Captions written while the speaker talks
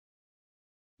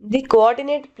The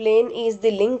coordinate plane is the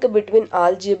link between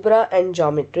algebra and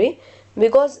geometry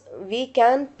because we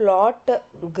can plot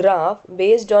graph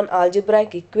based on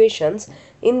algebraic equations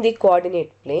in the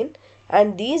coordinate plane,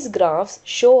 and these graphs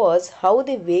show us how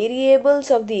the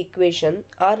variables of the equation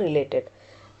are related.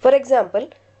 For example,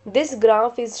 this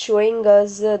graph is showing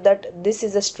us that this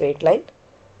is a straight line.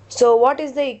 So what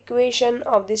is the equation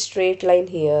of this straight line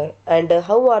here, and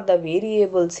how are the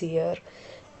variables here?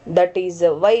 That is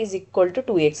y is equal to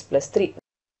 2x plus 3.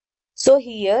 So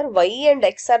here y and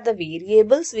x are the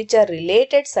variables which are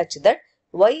related such that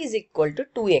y is equal to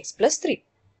 2x plus 3.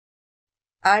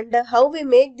 And how we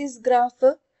make this graph?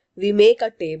 We make a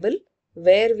table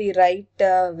where we write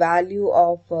value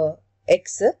of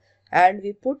x, and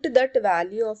we put that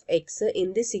value of x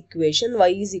in this equation y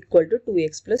is equal to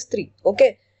 2x plus 3.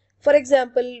 Okay. For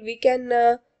example, we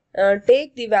can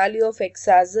take the value of x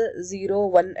as 0,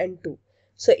 1 and 2.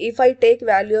 So if I take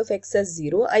value of x as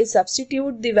 0, I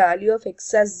substitute the value of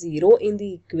x as 0 in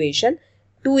the equation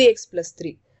 2x plus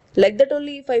 3. Like that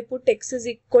only if I put x is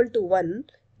equal to 1,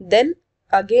 then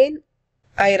again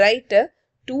I write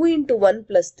 2 into 1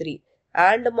 plus 3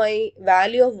 and my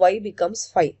value of y becomes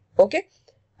 5. Okay.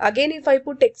 Again if I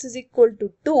put x is equal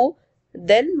to 2,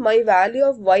 then my value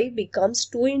of y becomes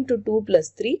 2 into 2 plus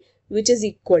 3, which is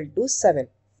equal to 7.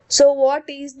 So what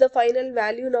is the final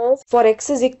value now? For x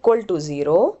is equal to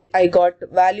 0, I got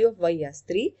value of y as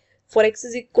 3. For x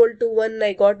is equal to 1,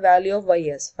 I got value of y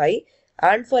as 5.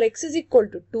 And for x is equal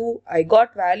to 2, I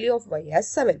got value of y as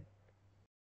 7.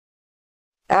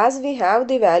 As we have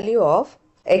the value of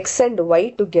x and y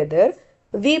together,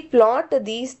 we plot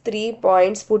these 3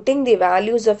 points putting the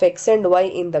values of x and y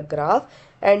in the graph,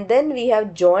 and then we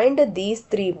have joined these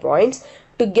 3 points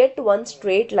to get one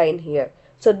straight line here.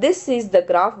 So this is the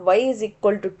graph y is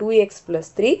equal to 2x plus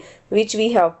 3, which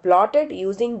we have plotted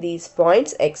using these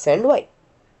points x and y.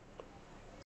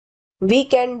 We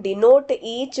can denote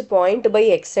each point by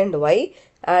x and y,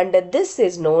 and this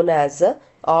is known as a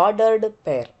ordered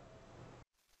pair.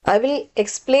 I will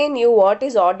explain you what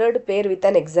is ordered pair with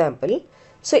an example.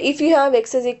 So if you have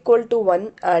x is equal to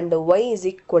 1 and y is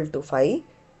equal to 5,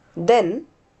 then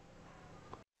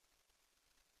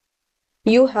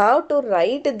you have to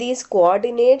write these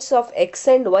coordinates of x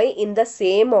and y in the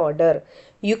same order.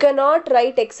 You cannot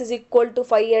write x is equal to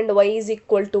 5 and y is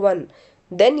equal to 1.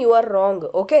 Then you are wrong.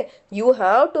 Okay. You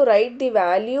have to write the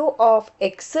value of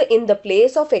x in the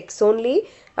place of x only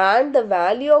and the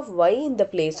value of y in the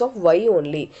place of y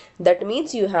only. That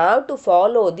means you have to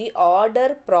follow the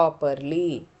order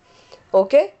properly.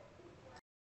 Okay.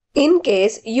 In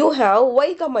case you have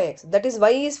y comma x, that is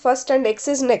y is first and x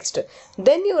is next,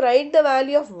 then you write the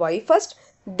value of y first,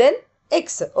 then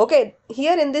x. Okay,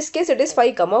 here in this case it is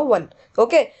 5 comma 1.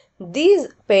 Okay, these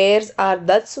pairs are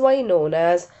that's why known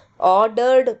as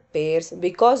ordered pairs,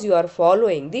 because you are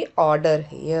following the order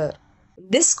here.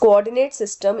 This coordinate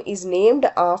system is named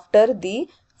after the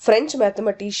French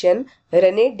mathematician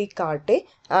René Descartes,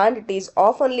 and it is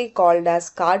oftenly called as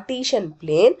Cartesian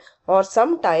plane or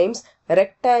sometimes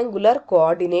rectangular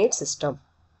coordinate system.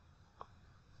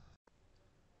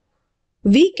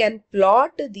 We can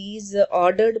plot these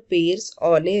ordered pairs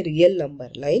on a real number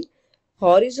line.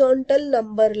 Horizontal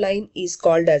number line is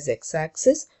called as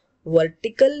x-axis,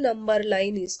 vertical number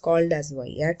line is called as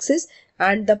y-axis,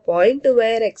 and the point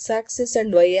where x-axis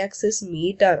and y-axis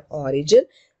meet are origin,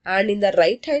 and in the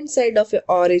right hand side of a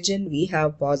origin we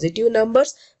have positive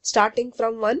numbers starting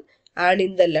from 1, and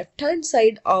in the left hand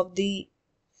side of the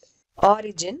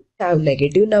origin have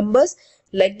negative numbers.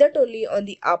 Like that only on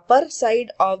the upper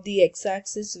side of the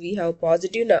x-axis we have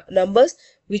positive numbers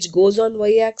which goes on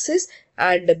y-axis,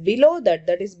 and below that,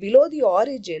 that is below the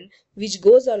origin which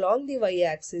goes along the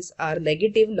y-axis, are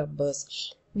negative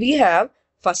numbers. We have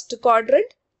first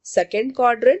quadrant, second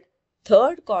quadrant,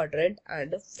 third quadrant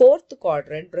and fourth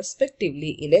quadrant respectively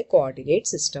in a coordinate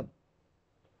system.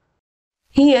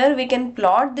 Here we can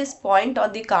plot this point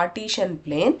on the Cartesian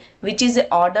plane, which is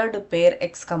a ordered pair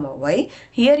x comma y.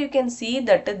 Here you can see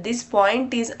that this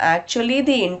point is actually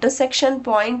the intersection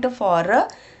point for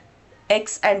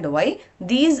x and y.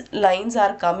 These lines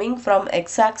are coming from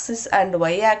x-axis and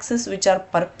y-axis which are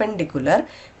perpendicular.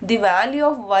 The value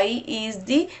of y is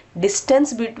the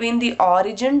distance between the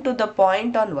origin to the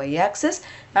point on y-axis,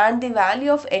 and the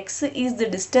value of x is the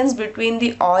distance between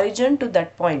the origin to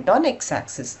that point on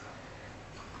x-axis.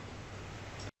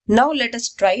 Now let us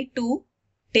try to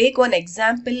take one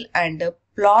example and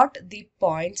plot the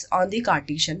points on the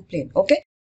Cartesian plane. Okay.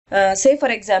 Say for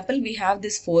example we have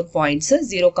these 4 points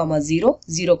 0, 0,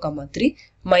 0, 3,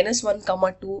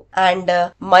 -1, 2 and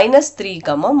 -3,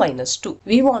 -2.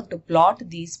 We want to plot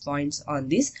these points on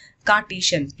this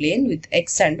Cartesian plane with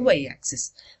x and y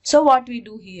axis. So what we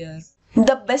do here?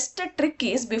 The best trick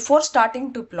is, before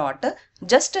starting to plot,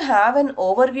 just have an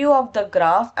overview of the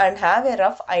graph and have a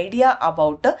rough idea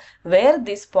about where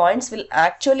these points will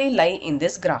actually lie in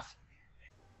this graph.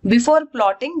 Before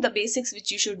plotting, the basics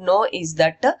which you should know is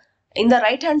that in the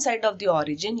right hand side of the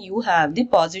origin you have the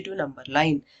positive number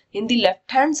line. In the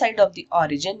left hand side of the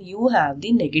origin you have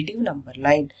the negative number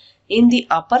line. In the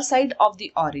upper side of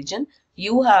the origin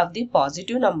you have the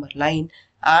positive number line,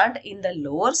 and in the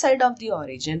lower side of the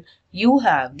origin you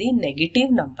have the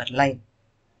negative number line.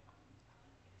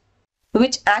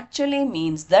 Which actually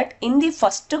means that in the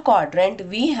first quadrant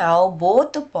we have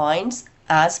both points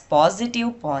as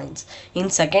positive points. In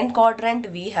second quadrant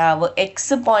we have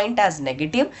x point as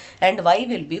negative and y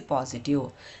will be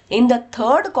positive. In the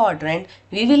third quadrant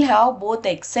we will have both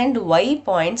x and y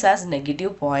points as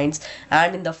negative points,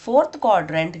 and in the fourth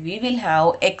quadrant we will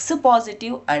have x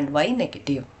positive and y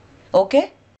negative.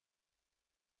 Okay?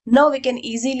 Now we can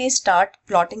easily start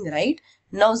plotting, right?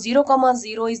 Now 0,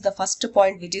 0 is the first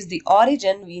point, which is the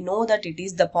origin. We know that it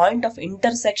is the point of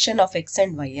intersection of x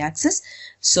and y axis.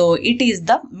 So it is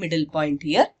the middle point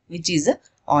here, which is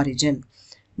origin.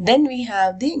 Then we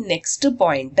have the next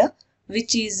point,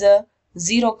 which is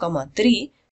 0,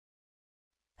 3.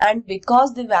 And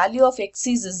because the value of x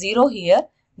is 0 here,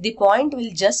 the point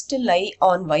will just lie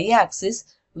on y axis,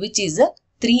 which is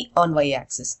 3 on y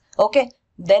axis. Okay.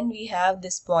 Then we have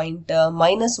this point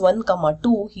 -1,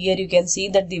 2. Here you can see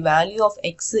that the value of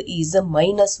x is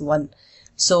 -1.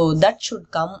 So that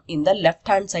should come in the left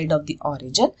hand side of the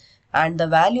origin, and the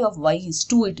value of y is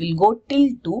 2. It will go till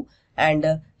 2,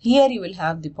 and here you will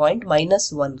have the point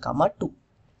 -1, 2.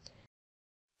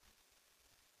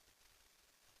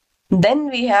 Then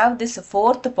we have this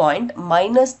fourth point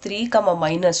 -3,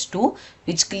 -2,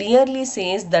 which clearly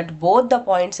says that both the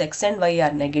points x and y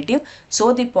are negative.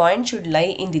 So the point should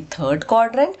lie in the third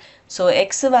quadrant. So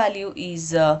x value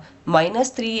is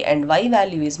 -3 and y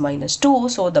value is -2.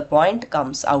 So the point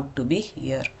comes out to be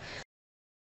here.